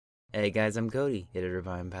Hey guys, I'm Cody, editor of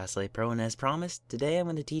I'm Past Life Pro, and as promised, today I'm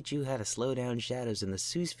going to teach you how to slow down shadows in the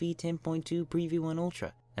SEUS V10.2 Prev.1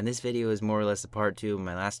 Ultra. And this video is more or less a part 2 of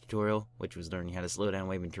my last tutorial, which was learning how to slow down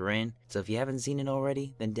waving terrain. So if you haven't seen it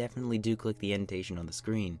already, then definitely do click the annotation on the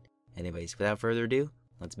screen. Anyways, without further ado,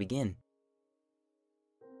 let's begin.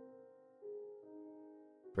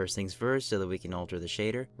 First things first, so that we can alter the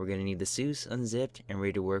shader, we're going to need the SEUS unzipped and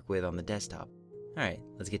ready to work with on the desktop. Alright,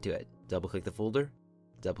 let's get to it. Double click the folder,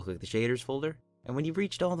 double click the shaders folder, and when you've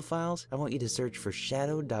reached all the files, I want you to search for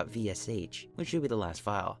shadow.vsh, which should be the last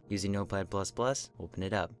file. Using Notepad++, open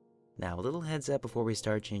it up. Now a little heads up before we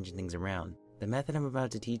start changing things around. The method I'm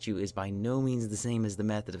about to teach you is by no means the same as the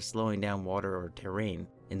method of slowing down water or terrain.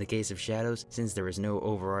 In the case of shadows, since there is no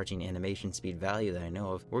overarching animation speed value that I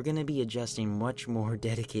know of, we're going to be adjusting much more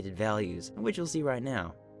dedicated values, which you'll see right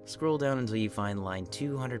now. Scroll down until you find line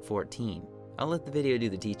 214. I'll let the video do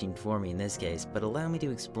the teaching for me in this case, but allow me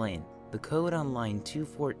to explain. The code on line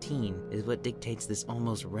 214 is what dictates this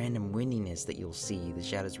almost random windiness that you'll see the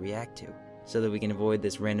shadows react to. So that we can avoid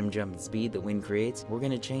this random jump in speed the wind creates, we're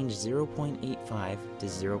going to change 0.85 to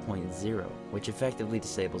 0.0, which effectively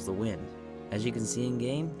disables the wind. As you can see in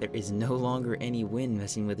game, there is no longer any wind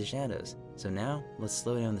messing with the shadows. So now, let's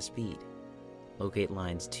slow down the speed. Locate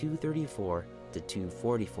lines 234 to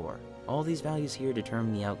 244. All these values here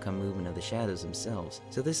determine the outcome movement of the shadows themselves,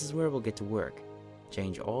 so this is where we'll get to work.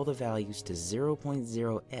 Change all the values to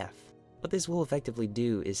 0.0f. What this will effectively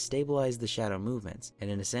do is stabilize the shadow movements, and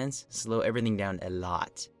in a sense, slow everything down a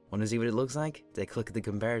lot. Want to see what it looks like? Then click the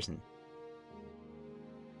comparison.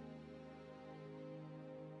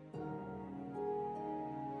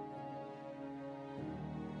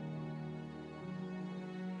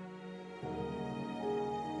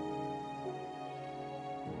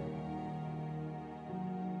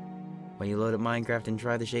 When you load up Minecraft and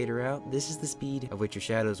try the shader out, this is the speed of which your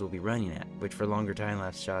shadows will be running at, which for longer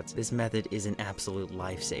time-lapse shots, this method is an absolute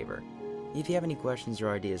lifesaver. If you have any questions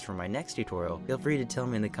or ideas for my next tutorial, feel free to tell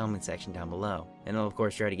me in the comment section down below, and I'll of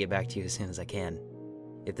course try to get back to you as soon as I can.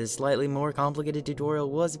 If this slightly more complicated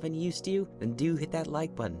tutorial was of any use to you, then do hit that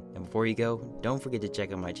like button. And before you go, don't forget to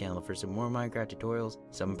check out my channel for some more Minecraft tutorials,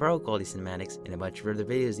 some pro quality cinematics, and a bunch of other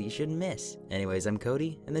videos that you shouldn't miss. Anyways, I'm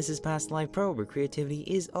Cody, and this is Past Life Pro, where creativity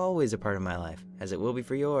is always a part of my life, as it will be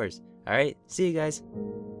for yours. Alright, see you guys!